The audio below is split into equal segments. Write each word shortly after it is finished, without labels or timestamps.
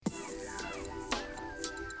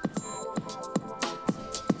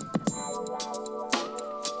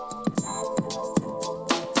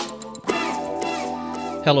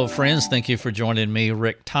Hello, friends. Thank you for joining me,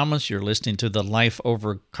 Rick Thomas. You're listening to the Life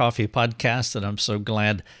Over Coffee podcast, and I'm so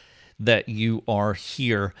glad that you are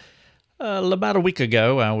here. About a week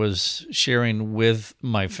ago, I was sharing with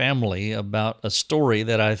my family about a story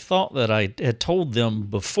that I thought that I had told them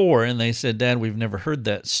before, and they said, "Dad, we've never heard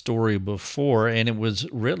that story before," and it was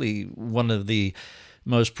really one of the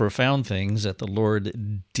most profound things that the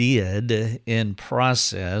Lord did in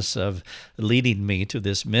process of leading me to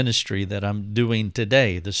this ministry that I'm doing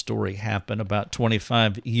today. The story happened about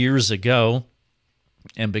 25 years ago,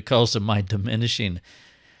 and because of my diminishing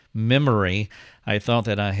memory, I thought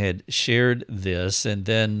that I had shared this, and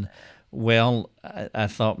then, I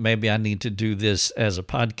thought maybe I need to do this as a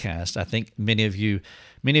podcast. I think many of you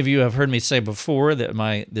have heard me say before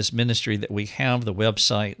that this ministry that we have, the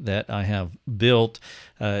website that I have built,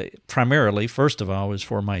 primarily, first of all, is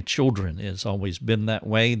for my children. It's always been that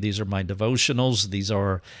way. These are my devotionals. These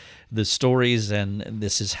are the stories, and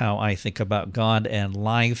this is how I think about God and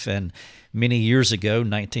life. And many years ago,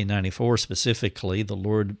 1994 specifically, the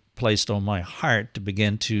Lord placed on my heart to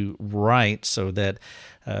begin to write so that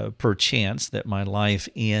perchance that my life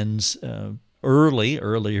ends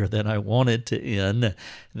earlier than I wanted to end,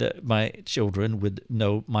 that my children would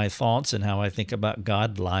know my thoughts and how I think about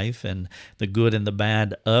God, life, and the good and the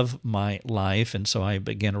bad of my life. And so I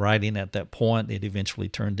began writing at that point. It eventually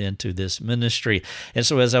turned into this ministry. And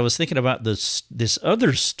so as I was thinking about this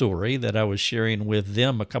other story that I was sharing with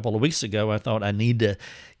them a couple of weeks ago, I thought I need to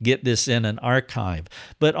get this in an archive.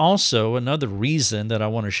 But also another reason that I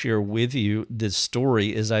want to share with you this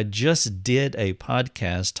story is I just did a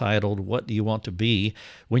podcast titled, "What Do You Want to Be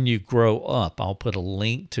When You Grow Up?" I'll put a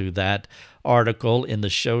link to that article in the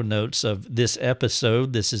show notes of this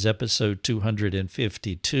episode. This is episode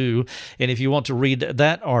 252. And if you want to read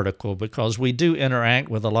that article, because we do interact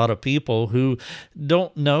with a lot of people who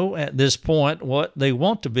don't know at this point what they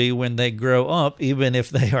want to be when they grow up, even if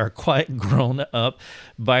they are quite grown up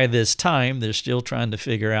by this time, they're still trying to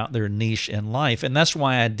figure out their niche in life. And that's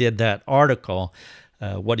why I did that article,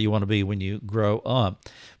 What Do You Want to Be When You Grow Up?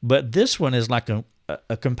 But this one is like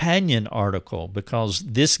a companion article, because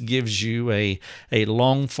this gives you a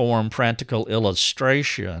long-form practical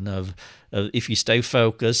illustration of if you stay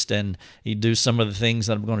focused and you do some of the things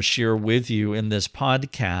that I'm going to share with you in this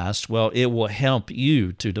podcast, well, it will help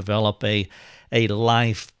you to develop a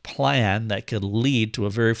life plan that could lead to a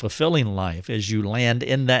very fulfilling life as you land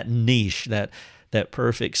in that niche, that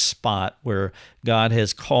perfect spot where God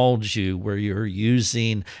has called you, where you're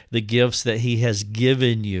using the gifts that He has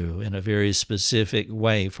given you in a very specific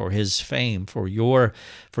way for His fame, for your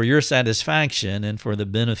satisfaction, and for the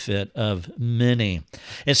benefit of many.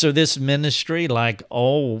 And so this ministry, like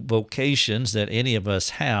all vocations that any of us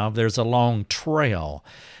have, there's a long trail,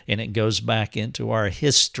 and it goes back into our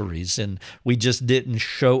histories. And we just didn't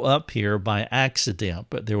show up here by accident,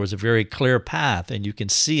 but there was a very clear path, and you can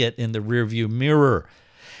see it in the rearview mirror.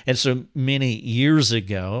 And so many years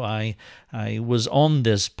ago, I was on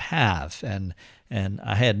this path, and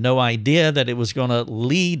I had no idea that it was going to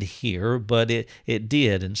lead here, but it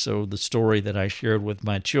did. And so the story that I shared with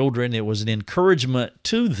my children, it was an encouragement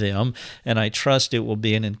to them, and I trust it will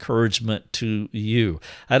be an encouragement to you.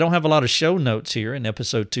 I don't have a lot of show notes here in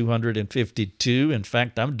episode 252. In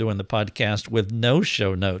fact, I'm doing the podcast with no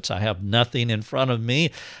show notes. I have nothing in front of me.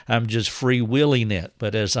 I'm just freewheeling it.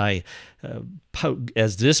 But as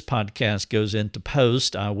this podcast goes into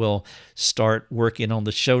post, I will start working on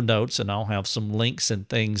the show notes, and I'll have some links and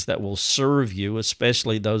things that will serve you,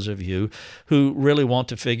 especially those of you who really want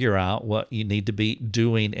to figure out what you need to be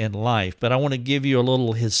doing in life. But I want to give you a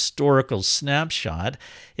little historical snapshot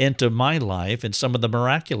into my life and some of the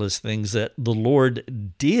miraculous things that the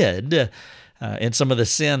Lord did, and some of the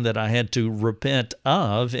sin that I had to repent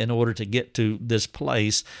of in order to get to this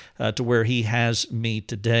place to where He has me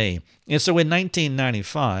today. And so in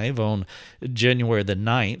 1995, on January the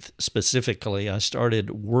 9th, specifically, I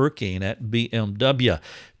started working at BMW.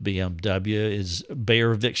 BMW is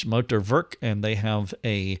Bayer Vix Motorwerk, and they have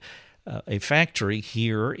a factory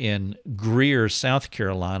here in Greer, South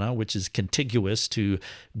Carolina, which is contiguous to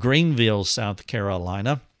Greenville, South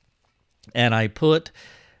Carolina. And I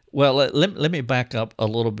let me back up a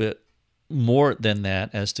little bit more than that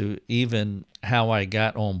as to even how I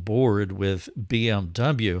got on board with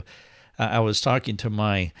BMW. I was talking to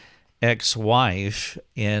my ex-wife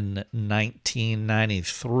in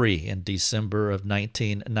 1993, in December of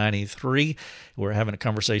 1993. We're having a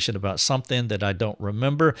conversation about something that I don't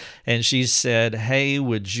remember, and she said, "Hey,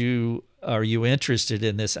 are you interested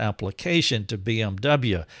in this application to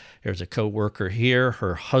BMW? There's a coworker here.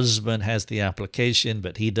 Her husband has the application,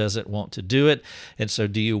 but he doesn't want to do it. And so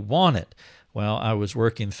do you want it?" Well, I was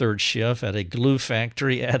working third shift at a glue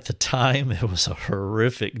factory at the time. It was a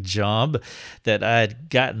horrific job that I had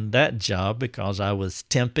gotten that job because I was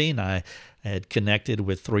temping. I had connected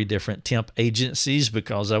with 3 different temp agencies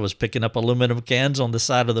because I was picking up aluminum cans on the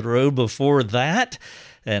side of the road before that.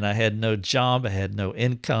 And I had no job, I had no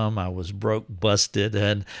income, I was broke, busted,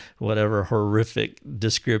 and whatever horrific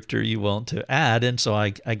descriptor you want to add. And so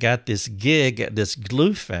I got this gig at this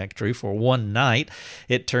glue factory for one night.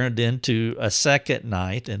 It turned into a second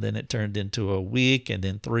night, and then it turned into a week, and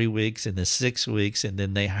then 3 weeks, and then 6 weeks, and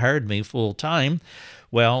then they hired me full time.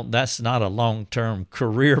 Well, that's not a long-term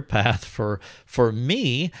career path for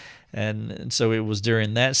me. And so it was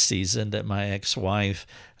during that season that my ex-wife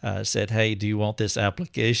said, hey, do you want this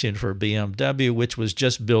application for BMW, which was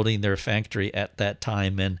just building their factory at that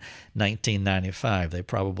time in 1995. They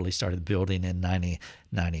probably started building in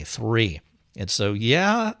 1993. And so,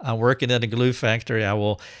 yeah, I'm working at a glue factory. I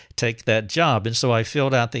will take that job. And so I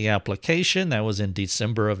filled out the application. That was in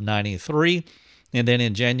December of 93. And then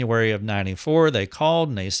in January of 94, they called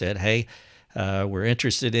and they said, hey, we're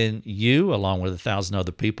interested in you along with 1,000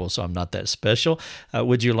 other people, so I'm not that special.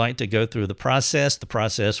 Would you like to go through the process? The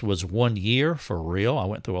process was 1 year for real. I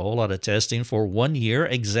went through a whole lot of testing for 1 year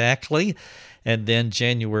exactly. And then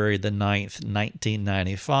January the 9th,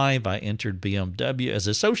 1995, I entered BMW as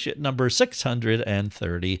associate number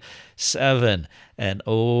 637. And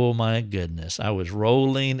oh my goodness, I was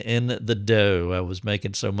rolling in the dough. I was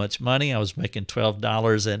making so much money. I was making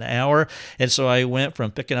 $12 an hour. And so I went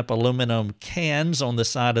from picking up aluminum cans on the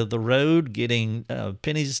side of the road, getting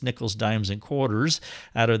pennies, nickels, dimes, and quarters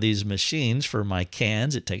out of these machines for my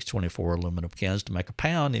cans. It takes 24 aluminum cans to make a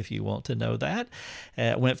pound, if you want to know that.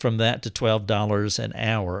 Went from that to $12 an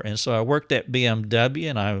hour. And so I worked at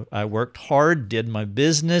BMW, and I worked hard, did my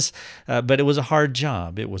business, but it was a hard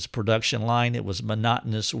job. It was a production line. It was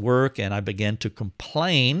monotonous work, and I began to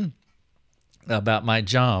complain about my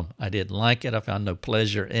job. I didn't like it. I found no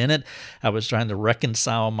pleasure in it. I was trying to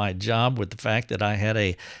reconcile my job with the fact that I had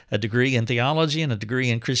a degree in theology and a degree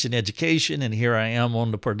in Christian education, and here I am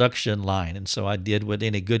on the production line. And so I did what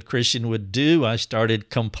any good Christian would do. I started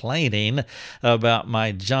complaining about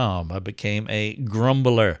my job. I became a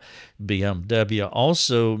grumbler. BMW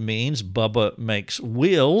also means Bubba makes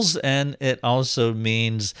wheels, and it also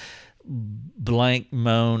means blank,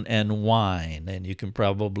 moan, and whine. And you can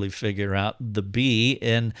probably figure out the B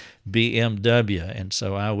in BMW. And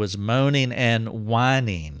so I was moaning and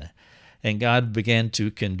whining. And God began to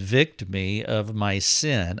convict me of my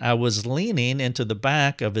sin. I was leaning into the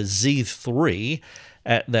back of a Z3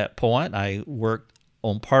 at that point. I worked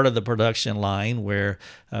on part of the production line where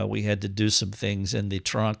we had to do some things in the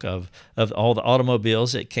trunk of all the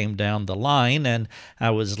automobiles that came down the line, and I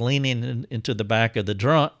was leaning into the back of the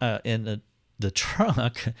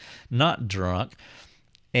trunk, not drunk,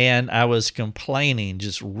 and I was complaining,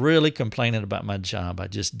 just really complaining about my job. I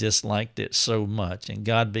just disliked it so much. And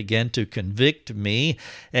God began to convict me.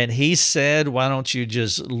 And he said, why don't you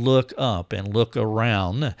just look up and look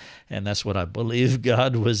around? And that's what I believe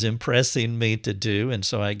God was impressing me to do. And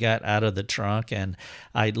so I got out of the trunk, and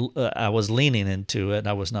I was leaning into it.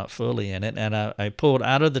 I was not fully in it. And I pulled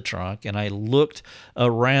out of the trunk, and I looked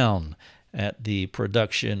around at the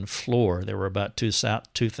production floor. There were about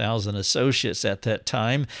 2,000 associates at that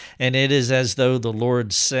time, and it is as though the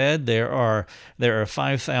Lord said, there are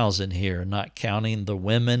 5,000 here, not counting the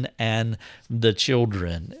women and the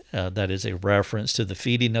children. That is a reference to the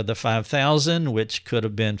feeding of the 5,000, which could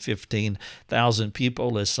have been 15,000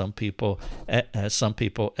 people, as some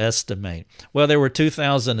people estimate. Well, there were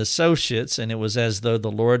 2,000 associates, and it was as though the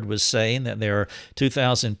Lord was saying that there are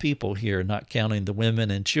 2,000 people here, not counting the women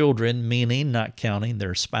and children, meaning not counting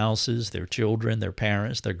their spouses, their children, their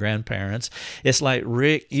parents, their grandparents. It's like,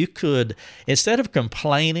 Rick, you could, instead of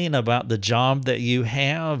complaining about the job that you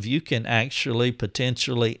have, you can actually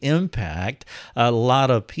potentially impact a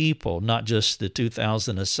lot of people, not just the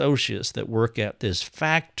 2,000 associates that work at this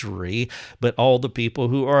factory, but all the people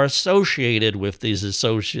who are associated with these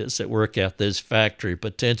associates that work at this factory.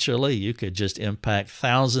 Potentially, you could just impact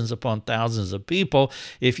thousands upon thousands of people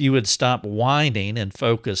if you would stop whining and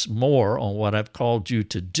focus more on what I've called you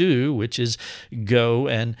to do, which is go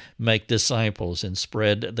and make disciples and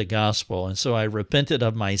spread the gospel. And so I repented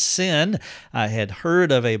of my sin. I had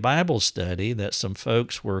heard of a Bible study that some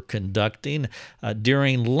folks were conducting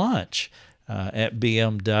during lunch at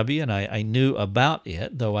BMW, and I knew about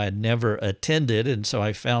it, though I had never attended. And so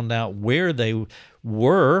I found out where they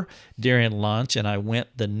were during lunch, and I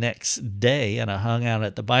went the next day and I hung out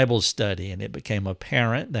at the Bible study, and it became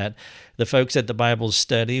apparent that the folks at the Bible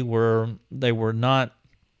study were not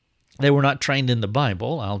They were not trained in the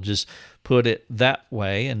Bible. I'll just put it that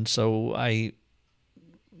way. And so I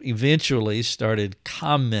eventually started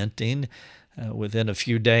commenting within a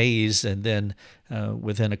few days, and then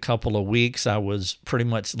within a couple of weeks, I was pretty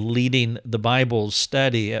much leading the Bible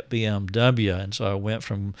study at BMW. And so I went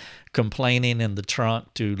from complaining in the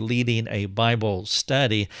trunk to leading a Bible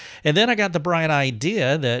study. And then I got the bright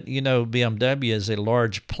idea that, BMW is a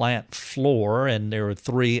large plant floor, and there were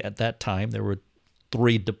three at that time. There were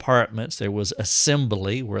three departments. There was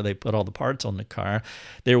assembly, where they put all the parts on the car.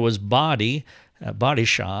 There was body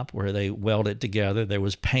shop, where they weld it together. There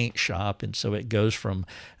was paint shop, and so it goes from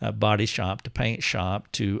body shop to paint shop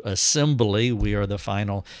to assembly. We are the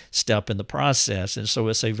final step in the process. And so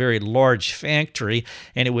it's a very large factory,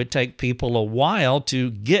 and it would take people a while to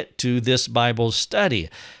get to this Bible study.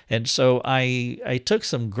 And so I took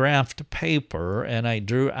some graphed paper, and I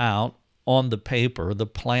drew out on the paper the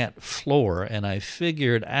plant floor, and I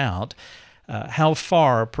figured out how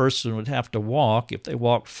far a person would have to walk if they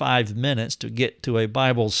walked 5 minutes to get to a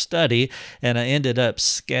Bible study. And I ended up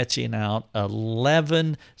sketching out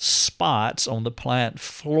 11 spots on the plant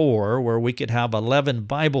floor where we could have 11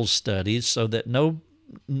 Bible studies, so that no,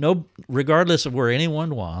 regardless of where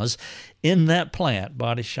anyone was in that plant,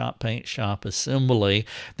 body shop, paint shop, assembly,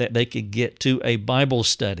 that they could get to a Bible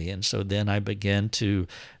study. And so then I began to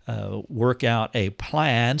work out a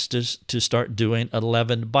plan to start doing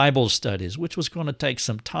 11 Bible studies, which was going to take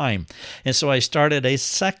some time. And so I started a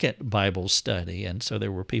second Bible study. And so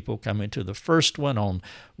there were people coming to the first one on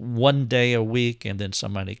one day a week, and then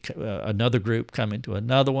another group coming to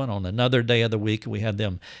another one on another day of the week. We had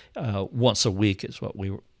them once a week is what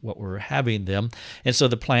we were having them. And so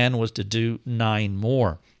the plan was to do 9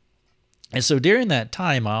 more. And so during that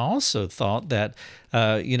time, I also thought that,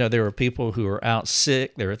 there were people who are out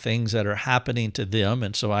sick. There are things that are happening to them.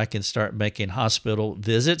 And so I can start making hospital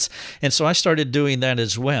visits. And so I started doing that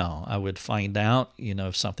as well. I would find out,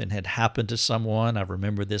 if something had happened to someone. I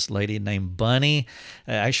remember this lady named Bunny.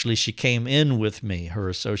 Actually, she came in with me. Her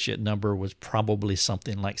associate number was probably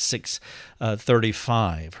something like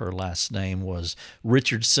 635. Her last name was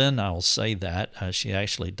Richardson. I'll say that. She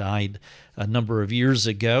actually died a number of years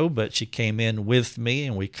ago, but she came in with me,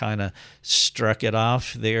 and we kind of struck it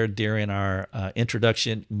off there during our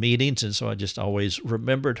introduction meetings. And so I just always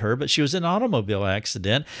remembered her. But she was in an automobile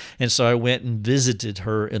accident, and so I went and visited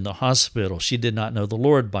her in the hospital. She did not know the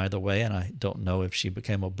Lord, by the way, and I don't know if she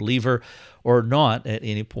became a believer or not at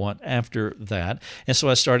any point after that. And so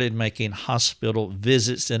I started making hospital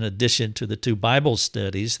visits in addition to the 2 Bible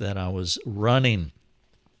studies that I was running.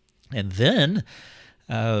 And then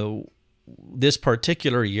this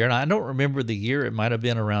particular year, and I don't remember the year, it might have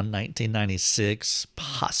been around 1996,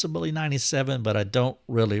 possibly 97, but I don't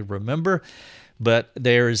really remember. But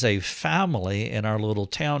there is a family in our little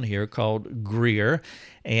town here called Greer,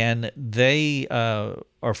 and they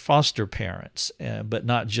are foster parents, but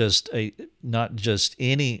not just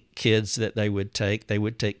any kids that they would take. They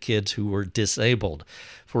would take kids who were disabled.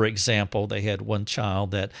 For example, they had one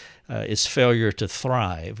child that is failure to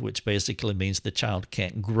thrive, which basically means the child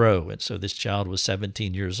can't grow. And so this child was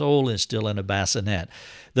 17 years old and still in a bassinet.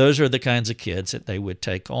 Those are the kinds of kids that they would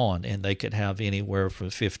take on, and they could have anywhere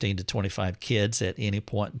from 15 to 25 kids at any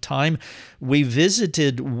point in time. We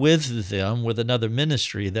visited with them with another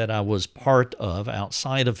ministry that I was part of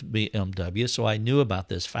outside of BMW, so I knew about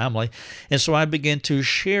this family. And so I began to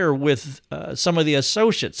share with some of the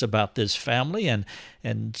associates about this family, and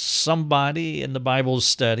somebody in the Bible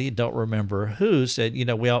study, don't remember who, said,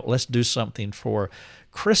 let's do something for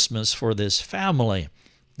Christmas for this family.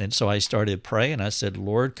 And so I started praying. I said,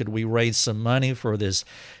 Lord, could we raise some money for this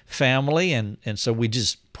family? And so we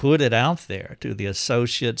just put it out there to the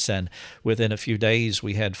associates, and within a few days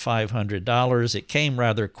we had $500. It came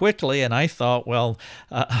rather quickly, and I thought, well,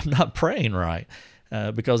 I'm not praying right.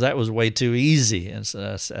 Because that was way too easy. And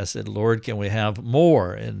so I said, Lord, can we have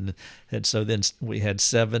more? And so then we had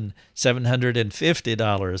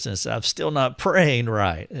 $750. And so I'm still not praying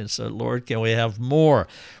right. And so, Lord, can we have more?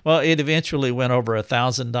 Well, it eventually went over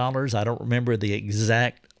 $1,000. I don't remember the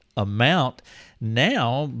exact amount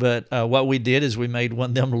now, but what we did is we made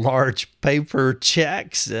one of them large paper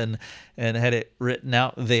checks and had it written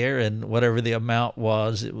out there, and whatever the amount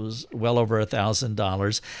was, it was well over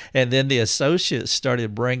 $1,000. And then the associates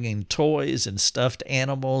started bringing toys and stuffed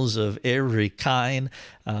animals of every kind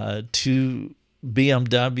to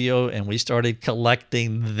BMW, and we started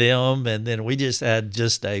collecting them, and then we just had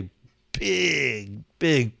a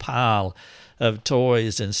big pile of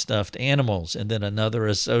toys and stuffed animals. And then another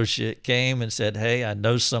associate came and said, hey, I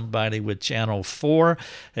know somebody with Channel 4,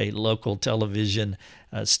 a local television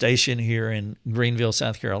station here in Greenville,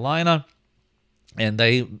 South Carolina, and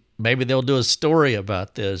maybe they'll do a story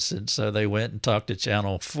about this. And so they went and talked to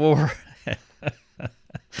Channel 4.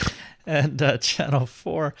 And Channel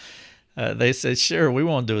 4, they said, sure, we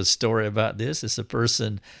want to do a story about this. It's a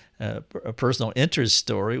personal interest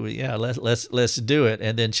story. Let's do it.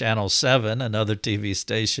 And then Channel 7, another TV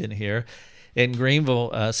station here in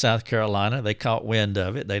Greenville, South Carolina, they caught wind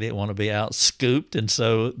of it. They didn't want to be out scooped, and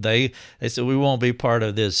so they said, we won't be part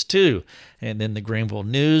of this too. And then the Greenville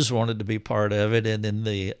News wanted to be part of it, and then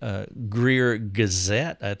the Greer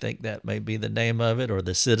Gazette, I think that may be the name of it, or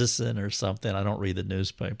the Citizen or something. I don't read the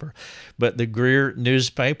newspaper. But the Greer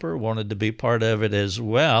newspaper wanted to be part of it as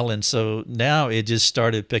well, and so now it just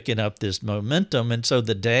started picking up this momentum. And so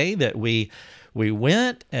the day that we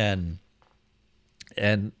went, and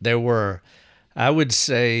there were, I would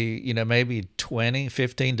say, maybe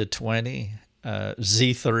 15 to 20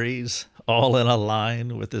 Z3s all in a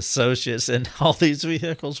line with associates, and all these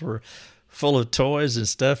vehicles were full of toys and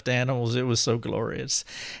stuffed animals. It was so glorious.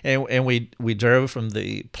 And we drove from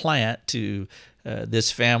the plant to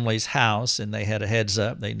this family's house, and they had a heads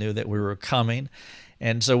up. They knew that we were coming.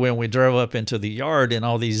 And so when we drove up into the yard, and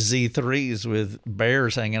all these Z3s with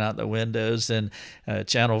bears hanging out the windows, and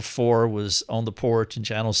Channel 4 was on the porch, and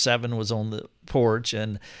Channel 7 was on the porch,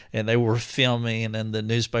 and they were filming, and then the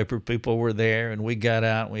newspaper people were there, and we got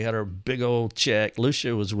out, and we had our big old check.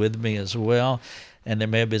 Lucia was with me as well, and there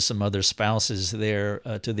may have been some other spouses there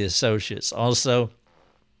to the associates also.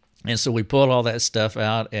 And so we pulled all that stuff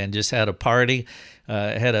out and just had a party,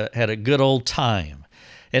 had a good old time.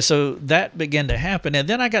 And so that began to happen. And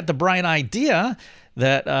then I got the bright idea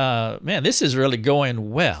that, this is really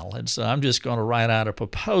going well. And so I'm just going to write out a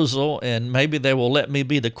proposal, and maybe they will let me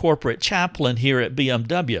be the corporate chaplain here at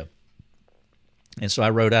BMW. And so I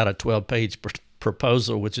wrote out a 12-page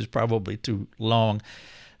proposal, which is probably too long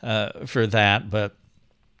for that. But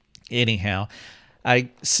anyhow, I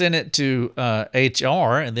sent it to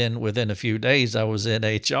HR, and then within a few days I was in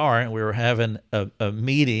HR, and we were having a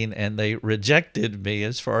meeting, and they rejected me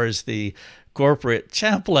as far as the corporate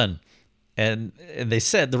chaplain. And they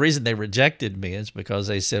said the reason they rejected me is because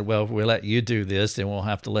they said, well, if we let you do this, then we'll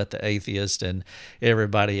have to let the atheist and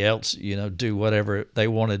everybody else, do whatever they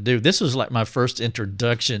want to do. This was like my first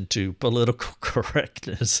introduction to political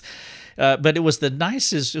correctness. But it was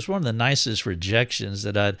just one of the nicest rejections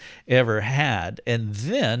that I'd ever had. And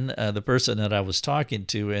then the person that I was talking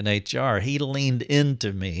to in HR, he leaned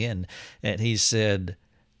into me and he said,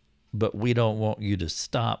 but we don't want you to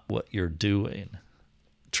stop what you're doing.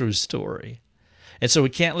 True story. And so we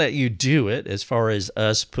can't let you do it, as far as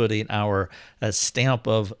us putting our stamp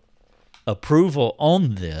of approval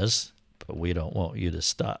on this, but we don't want you to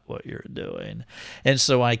stop what you're doing. And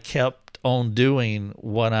so I kept on doing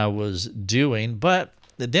what I was doing, but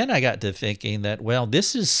then I got to thinking that, well,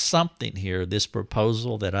 this is something here, this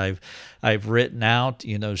proposal that I've written out,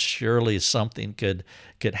 surely something could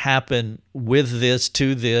happen with this,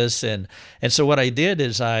 to this. And so what I did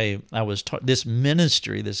is I was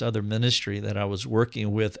this other ministry that I was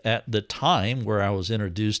working with at the time, where I was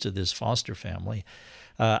introduced to this foster family,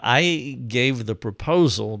 I gave the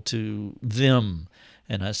proposal to them.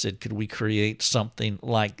 And I said, could we create something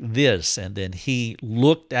like this? And then he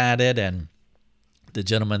looked at it, and the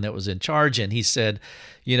gentleman that was in charge, and he said,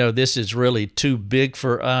 this is really too big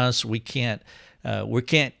for us. We can't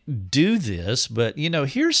do this. But,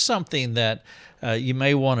 here's something that you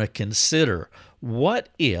may want to consider. What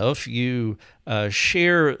if you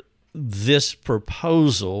share this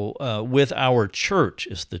proposal with our church?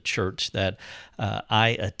 Is the church that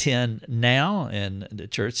I attend now, and the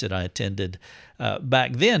church that I attended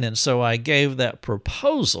back then. And so I gave that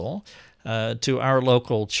proposal to our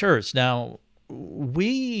local church. Now,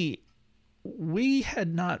 we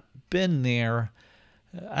had not been there.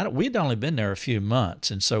 We'd only been there a few months,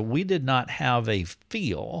 and so we did not have a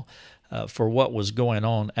feel for what was going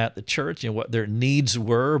on at the church and what their needs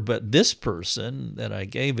were. But this person that I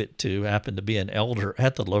gave it to happened to be an elder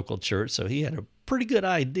at the local church, so he had a pretty good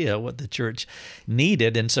idea what the church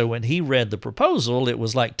needed. And so when he read the proposal, it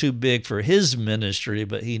was like too big for his ministry,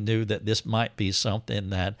 but he knew that this might be something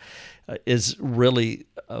that is really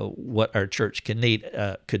what our church could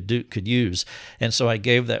use. And so I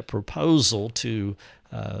gave that proposal to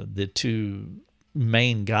the two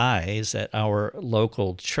main guys at our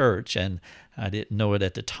local church, and I didn't know it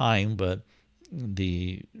at the time, but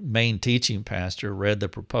the main teaching pastor read the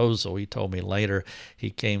proposal. He told me later he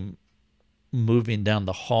came moving down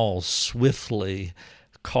the hall swiftly,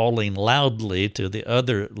 calling loudly to the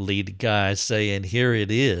other lead guy saying, here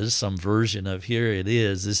it is, some version of here it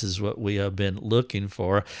is. This is what we have been looking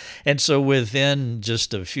for. And so within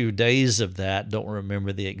just a few days of that, don't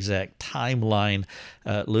remember the exact timeline,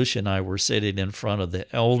 Lucia and I were sitting in front of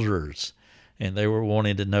the elders, and they were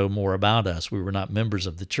wanting to know more about us. We were not members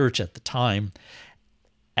of the church at the time.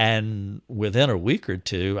 And within a week or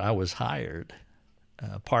two, I was hired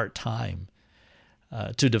part-time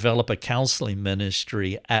to develop a counseling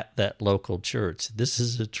ministry at that local church. This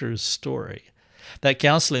is a true story. That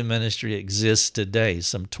counseling ministry exists today,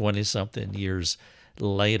 some 20-something years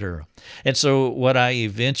later. And so what I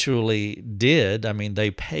eventually did,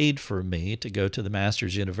 they paid for me to go to the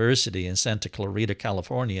Masters University in Santa Clarita,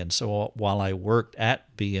 California. And so while I worked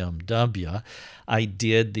at BMW, I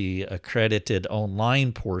did the accredited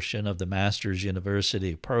online portion of the Masters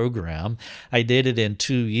University program. I did it in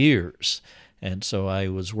 2 years. And so I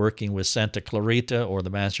was working with Santa Clarita or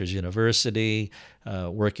the Masters University,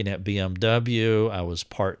 working at BMW. I was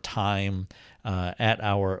part-time at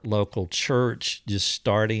our local church, just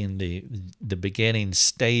starting the beginning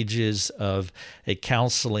stages of a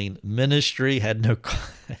counseling ministry. Had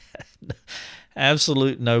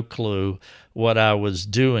absolute no clue what I was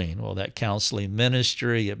doing. Well, that counseling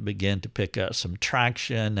ministry, it began to pick up some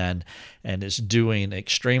traction and it's doing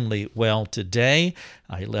extremely well today.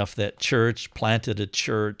 I left that church, planted a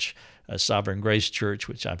church, a Sovereign Grace Church,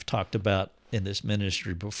 which I've talked about in this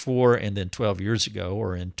ministry before, and then 12 years ago,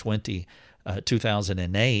 or in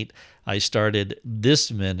 2008, I started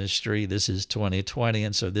this ministry. This is 2020,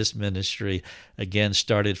 and so this ministry, again,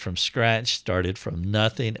 started from scratch, started from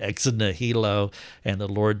nothing, ex nihilo, and the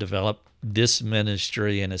Lord developed this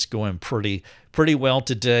ministry, and it's going pretty well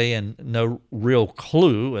today, and no real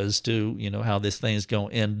clue as to how this thing's going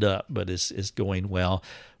to end up, but it's going well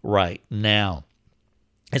right now.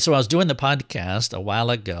 And so I was doing the podcast a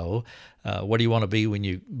while ago, what do you want to be when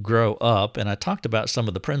you grow up? And I talked about some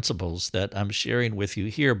of the principles that I'm sharing with you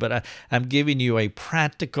here, but I'm giving you a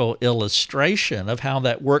practical illustration of how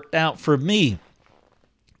that worked out for me.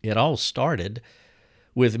 It all started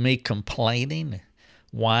with me complaining,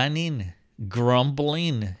 whining,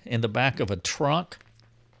 grumbling in the back of a truck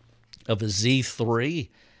of a Z3.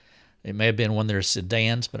 It may have been one of their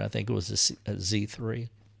sedans, but I think it was a Z3.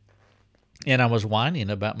 And I was whining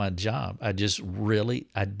about my job. I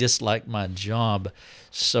disliked my job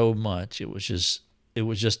so much. It was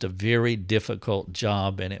just a very difficult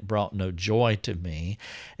job, and it brought no joy to me.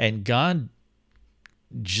 And God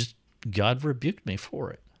rebuked me for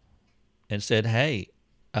it and said, hey,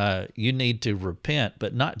 you need to repent,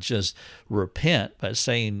 but not just repent by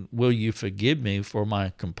saying, will you forgive me for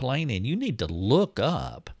my complaining? You need to look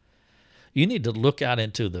up. You need to look out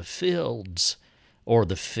into the fields, or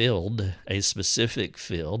the field, a specific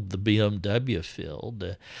field, the BMW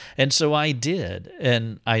field. And so I did,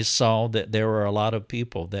 and I saw that there were a lot of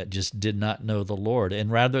people that just did not know the Lord.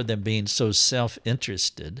 And rather than being so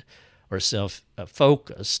self-interested or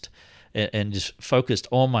self-focused and just focused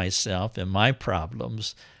on myself and my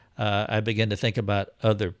problems, I began to think about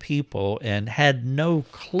other people and had no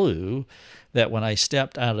clue that when I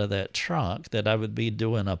stepped out of that truck that I would be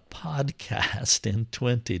doing a podcast in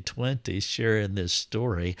 2020, sharing this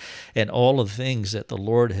story and all the things that the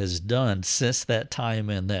Lord has done since that time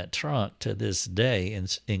in that truck to this day,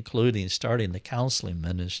 including starting the counseling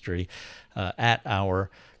ministry at our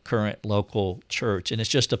current local church. And it's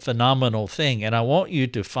just a phenomenal thing. And I want you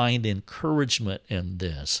to find encouragement in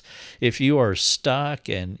this. If you are stuck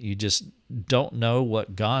and you just don't know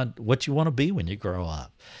what you want to be when you grow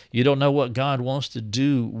up, you don't know what God wants to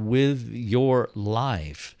do with your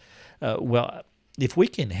life, well, if we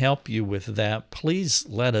can help you with that, please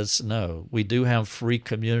let us know. We do have free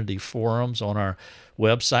community forums on our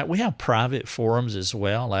website. We have private forums as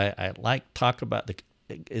well. I like talk about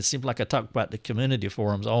it seems like I talk about the community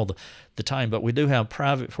forums all the time, but we do have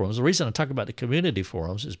private forums. The reason I talk about the community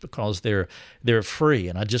forums is because they're free,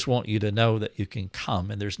 and I just want you to know that you can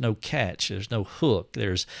come, and there's no catch, there's no hook,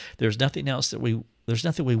 there's nothing else there's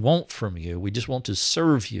nothing we want from you. We just want to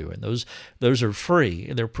serve you, and those are free,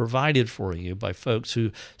 and they're provided for you by folks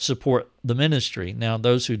who support the ministry. Now,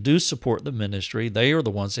 those who do support the ministry, they are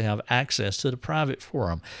the ones that have access to the private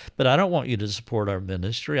forum. But I don't want you to support our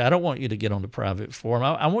ministry. I don't want you to get on the private forum.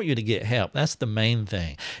 I want you to get help. That's the main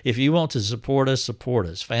thing. If you want to support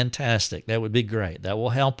us. Fantastic. That would be great. That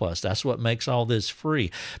will help us. That's what makes all this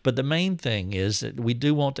free. But the main thing is that we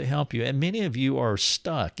do want to help you. And many of you are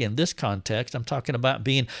stuck in this context. I'm talking about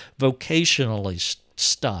being vocationally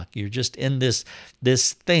stuck. You're just in this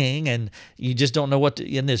thing, and you just don't know what to,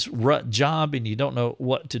 in this rut job, and you don't know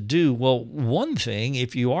what to do. Well, one thing,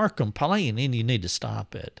 if you are complaining, you need to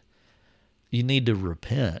stop it. You need to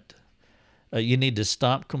repent. You need to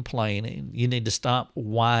stop complaining. You need to stop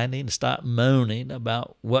whining, stop moaning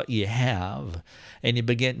about what you have. And you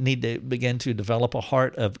need to begin to develop a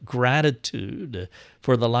heart of gratitude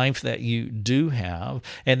for the life that you do have.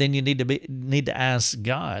 And then you need to ask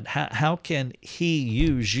God, how can He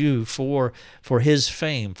use you for His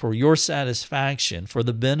fame, for your satisfaction, for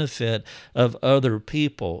the benefit of other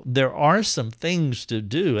people? There are some things to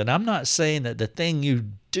do, and I'm not saying that the thing you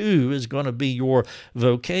do is going to be your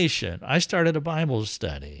vocation. I started a Bible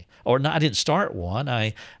study, or no, I didn't start one.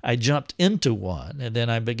 I jumped into one, and then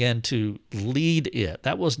I began to lead it.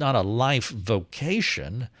 That was not a life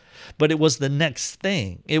vocation, but it was the next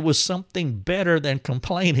thing. It was something better than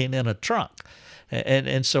complaining in a truck.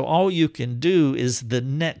 And so all you can do is the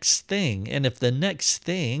next thing. And if the next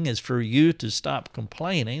thing is for you to stop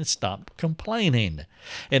complaining, stop complaining.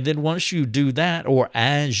 And then once you do that, or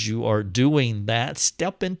as you are doing that,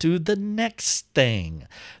 step into the next thing.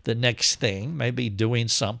 The next thing may be doing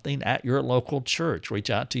something at your local church. Reach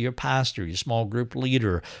out to your pastor, your small group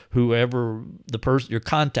leader, whoever your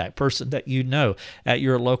contact person that you know at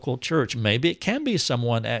your local church. Maybe it can be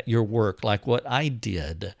someone at your work, like what I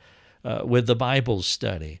did with the Bible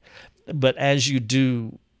study. But as you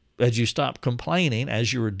stop complaining,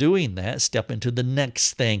 as you are doing that, step into the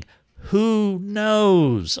next thing. Who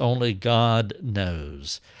knows? Only God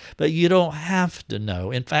knows. But you don't have to know.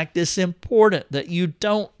 In fact, it's important that you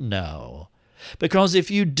don't know. Because if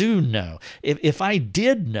you do know, if I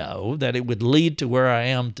did know that it would lead to where I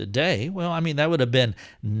am today, well, I mean, that would have been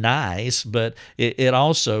nice, but it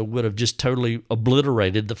also would have just totally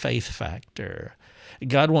obliterated the faith factor.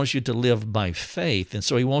 God wants you to live by faith, and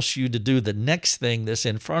so He wants you to do the next thing that's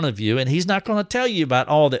in front of you, and He's not going to tell you about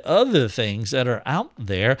all the other things that are out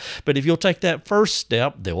there, but if you'll take that first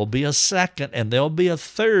step, there will be a second, and there'll be a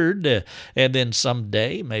third, and then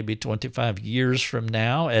someday, maybe 25 years from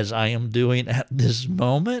now, as I am doing at this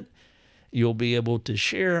moment, you'll be able to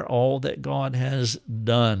share all that God has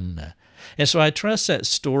done. And so I trust that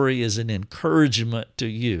story is an encouragement to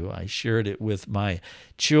you. I shared it with my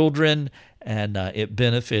children, and it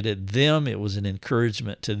benefited them. It was an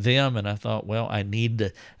encouragement to them, and I thought, well, I need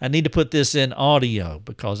to put this in audio,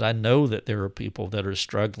 because I know that there are people that are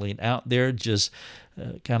struggling out there, just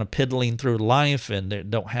kind of piddling through life, and they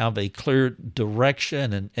don't have a clear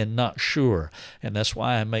direction and not sure. And that's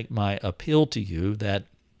why I make my appeal to you that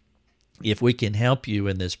if we can help you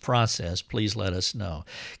in this process, please let us know.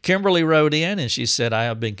 Kimberly wrote in and she said, I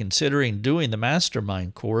have been considering doing the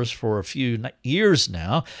mastermind course for a few years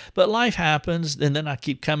now, but life happens and then I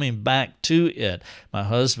keep coming back to it. My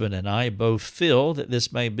husband and I both feel that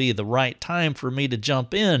this may be the right time for me to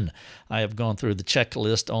jump in. I have gone through the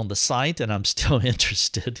checklist on the site and I'm still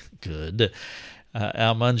interested. Good.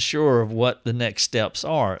 I'm unsure of what the next steps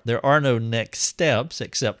are. There are no next steps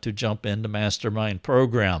except to jump into Mastermind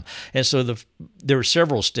program. And so there are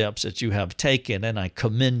several steps that you have taken, and I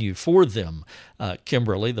commend you for them.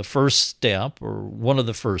 Kimberly, the first step, or one of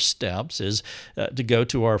the first steps, is to go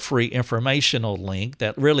to our free informational link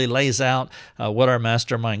that really lays out what our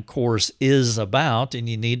Mastermind course is about, and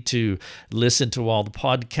you need to listen to all the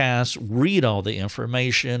podcasts, read all the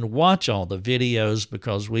information, watch all the videos,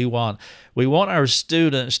 because we want our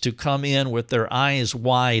students to come in with their eyes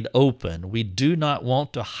wide open. We do not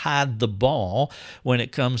want to hide the ball when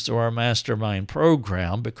it comes to our Mastermind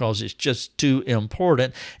program, because it's just too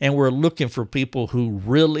important, and we're looking for people who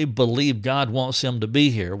really believe God wants them to be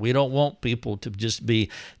here. We don't want people to just be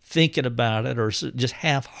thinking about it or just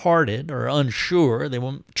half-hearted or unsure. They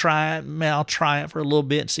won't try it. I'll try it for a little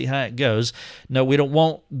bit and see how it goes. No, we don't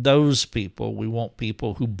want those people. We want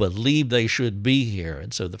people who believe they should be here.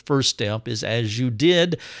 And so the first step is, as you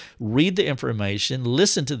did, read the information,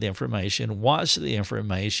 listen to the information, watch the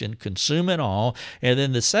information, consume it all. And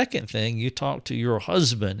then the second thing, you talk to your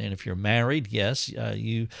husband. And if you're married, yes,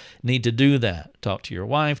 you need to do that. Talk to your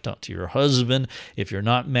wife, talk to your husband. If you're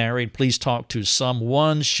not married, please talk to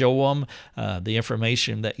someone. Show them the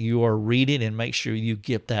information that you are reading and make sure you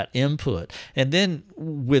get that input. And then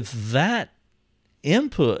with that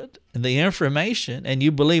input and the information, and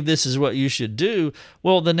you believe this is what you should do,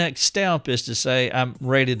 well, the next step is to say, I'm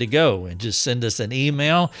ready to go, and just send us an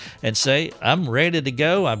email and say, I'm ready to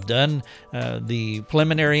go. I've done the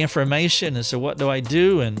preliminary information, and so what do I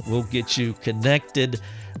do? And we'll get you connected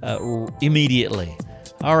immediately.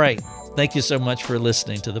 All right. Thank you so much for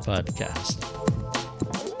listening to the podcast.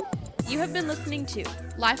 You have been listening to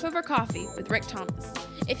Life Over Coffee with Rick Thomas.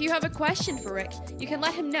 If you have a question for Rick, you can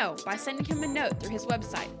let him know by sending him a note through his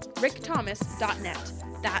website, rickthomas.net.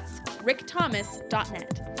 That's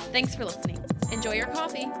rickthomas.net. Thanks for listening. Enjoy your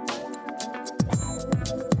coffee.